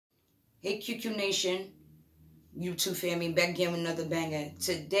Hey QQ Nation, YouTube family, back again with another banger.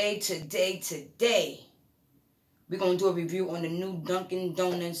 Today, we're going to do a review on the new Dunkin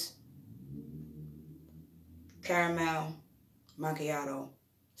Donuts Caramel Macchiato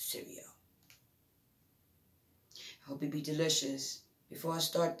cereal. I hope it be delicious. Before I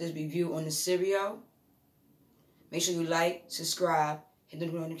start this review on the cereal, make sure you like, subscribe, hit the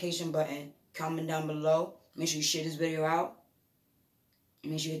notification button, comment down below. Make sure you share this video out.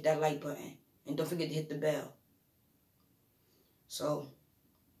 And make sure you hit that like button. And don't forget to hit the bell. So,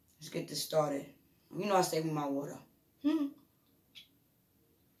 let's get this started. You know I stay with my water.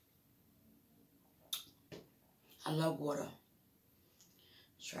 I love water.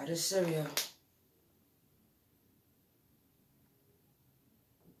 Let's try this cereal.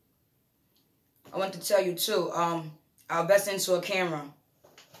 I want to tell you too, I'll invest into a camera.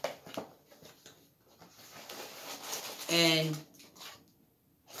 And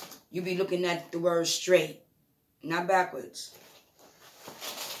you'll be looking at the word straight, not backwards.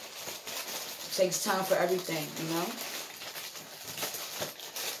 It takes time for everything, you know?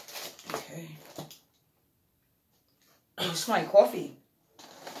 Okay. It smells like coffee.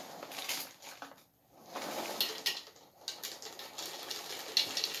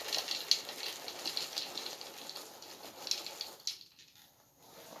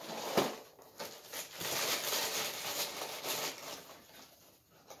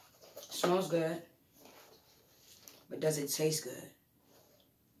 Smells good, but does it taste good?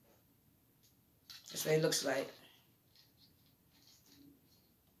 That's what it looks like.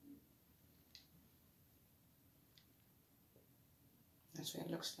 That's what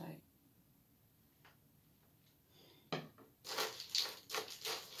it looks like.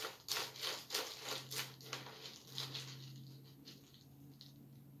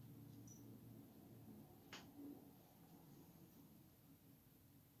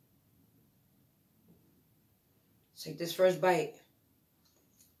 Take this first bite.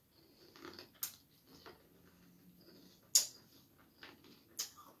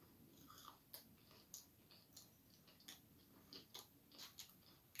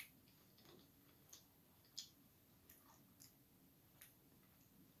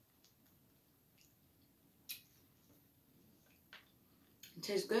 It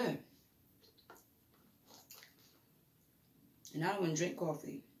tastes good. And I don't even drink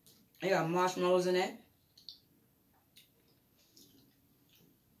coffee. I got marshmallows in it.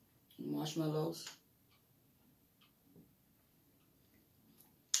 Marshmallows.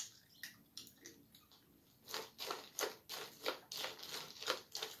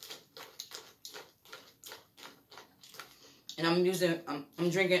 And I'm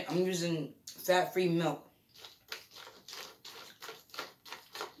using fat-free milk.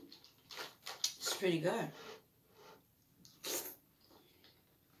 It's pretty good.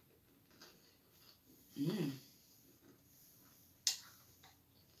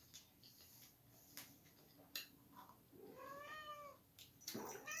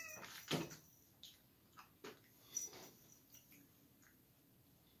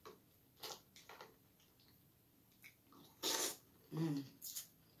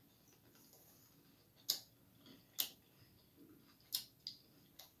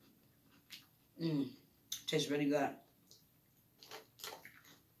 Tastes really good.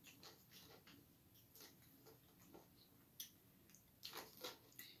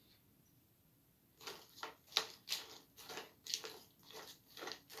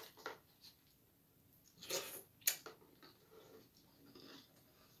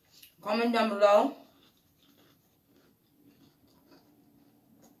 Comment down below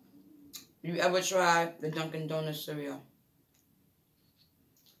if you ever tried the Dunkin' Donuts cereal.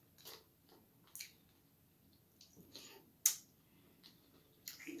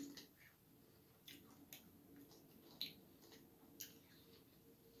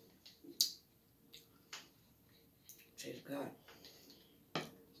 Tastes good.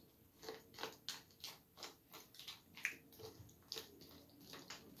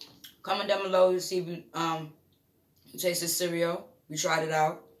 Comment down below to see if you taste the cereal. We tried it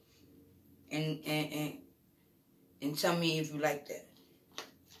out, and tell me if you liked it.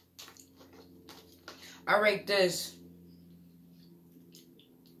 I rate this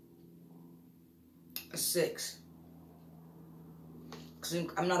a 6. Cause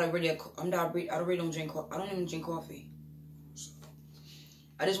I don't really drink. I don't even drink coffee. So,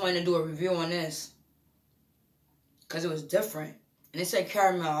 I just wanted to do a review on this because it was different, and it said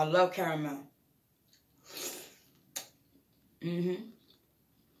caramel. I love caramel. You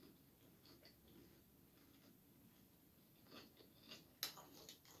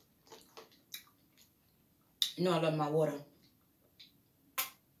know I love my water.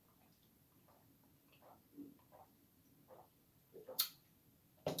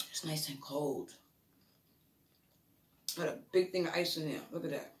 It's nice and cold. Got a big thing of ice in there. Look at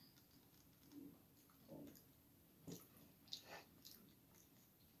that.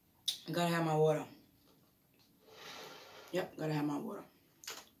 I gotta have my water. Yep, gotta have my water.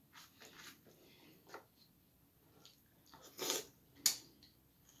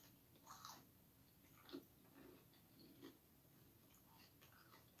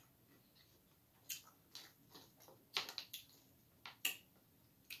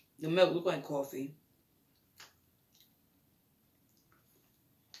 The milk look like coffee.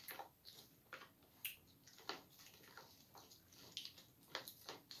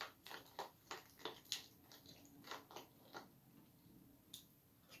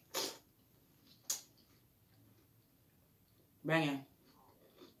 Banging.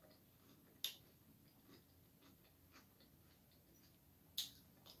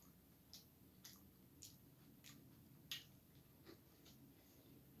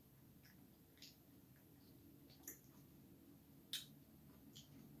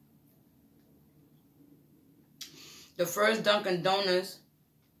 The first Dunkin' Donuts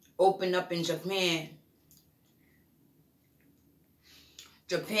opened up in Japan.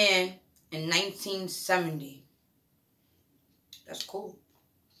 In 1970. That's cool.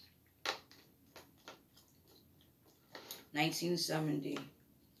 1970.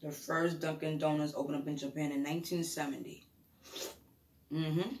 The first Dunkin' Donuts opened up in Japan in 1970.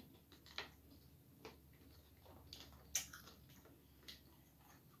 Mm-hmm.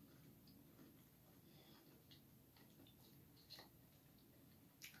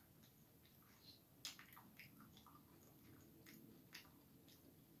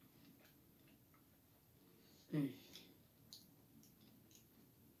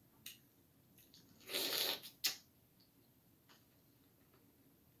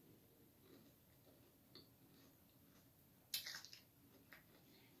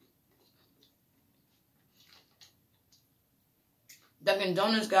 Dunkin'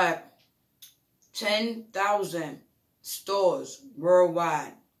 Donuts got 10,000 stores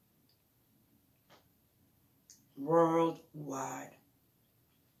worldwide. Worldwide.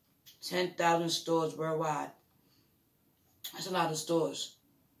 10,000 stores worldwide. That's a lot of stores.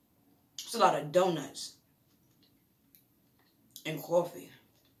 That's a lot of donuts and coffee.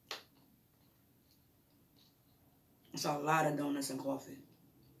 That's a lot of donuts and coffee.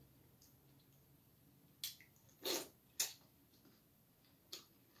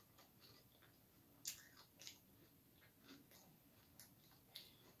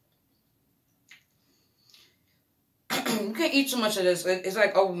 You can't eat too much of this. It's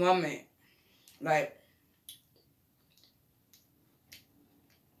like overwhelming. Like,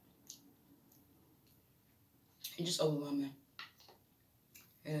 it's just overwhelming.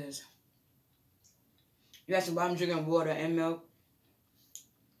 It is. You ask me why I'm drinking water and milk.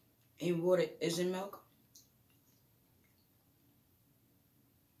 And water isn't milk.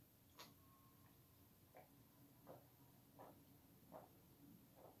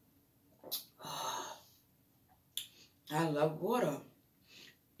 I love water.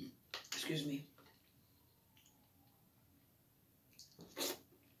 Excuse me.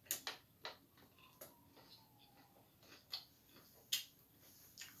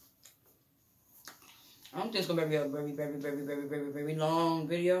 I don't think it's gonna be a very long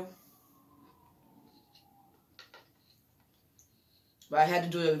video. But I had to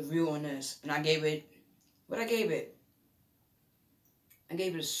do a review on this, and I gave it. What I gave it? I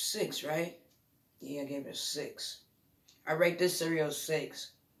gave it a 6, right? Yeah, I gave it a 6. I rate this cereal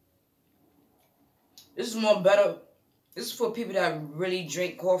 6. This is more better. This is for people that really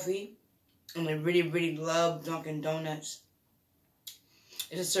drink coffee and they really love Dunkin' Donuts.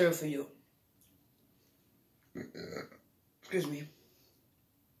 It's a cereal for you. Excuse me.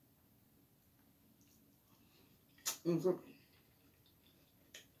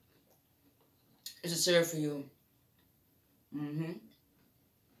 It's a cereal for you.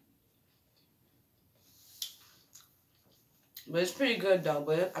 But it's pretty good though,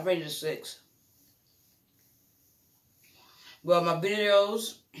 but I rated it a 6. Well, my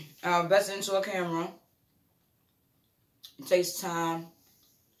videos, I invest into a camera. It takes time.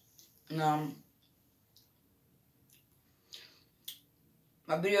 And,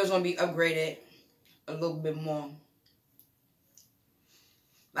 my videos gonna be upgraded a little bit more.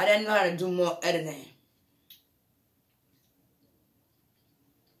 I didn't know how to do more editing.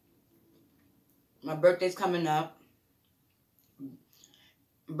 My birthday's coming up.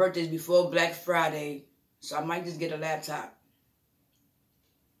 My birthday's before Black Friday, so I might just get a laptop.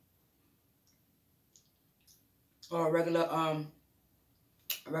 Or a regular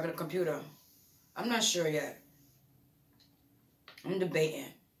computer. I'm not sure yet. I'm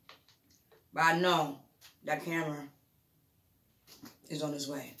debating. But I know that camera is on its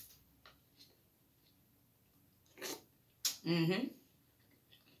way.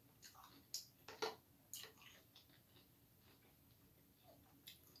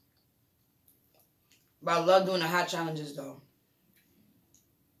 But I love doing the hot challenges, though.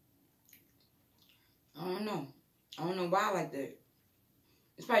 I don't know. I don't know why I like that.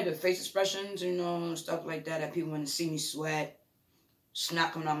 It's probably the face expressions, you know, stuff like that, that people want to see me sweat.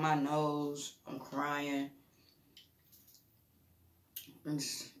 Snot coming out my nose. I'm crying.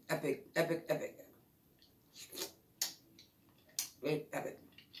 It's epic, epic, epic. Wait, epic.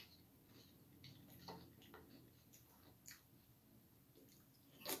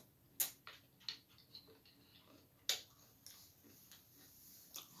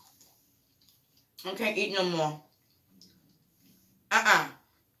 I can't eat no more.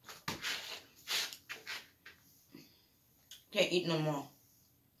 Can't eat no more.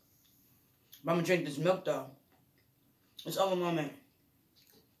 But I'm gonna drink this milk though. It's over, moment.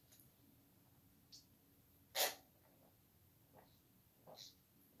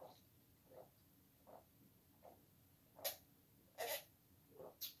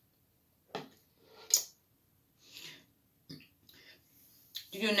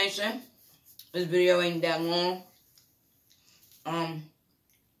 Thank you, Nation. This video ain't that long.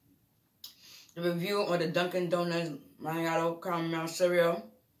 The review on the Dunkin Donuts Macchiato caramel cereal,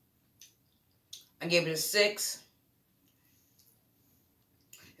 I gave it a 6.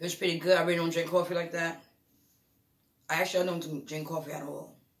 It was pretty good. I really don't drink coffee like that. I don't drink coffee at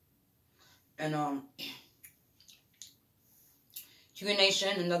all. And Q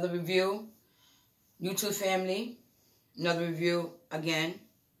Nation, another review. YouTube family, another review again.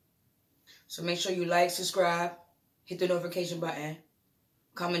 So make sure you like, subscribe, hit the notification button,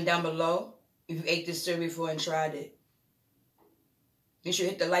 comment down below if you ate this cereal before and tried it. Make sure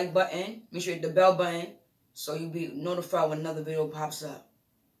you hit the like button, make sure you hit the bell button so you'll be notified when another video pops up.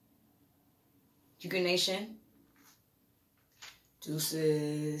 Q Nation,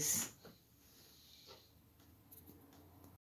 deuces.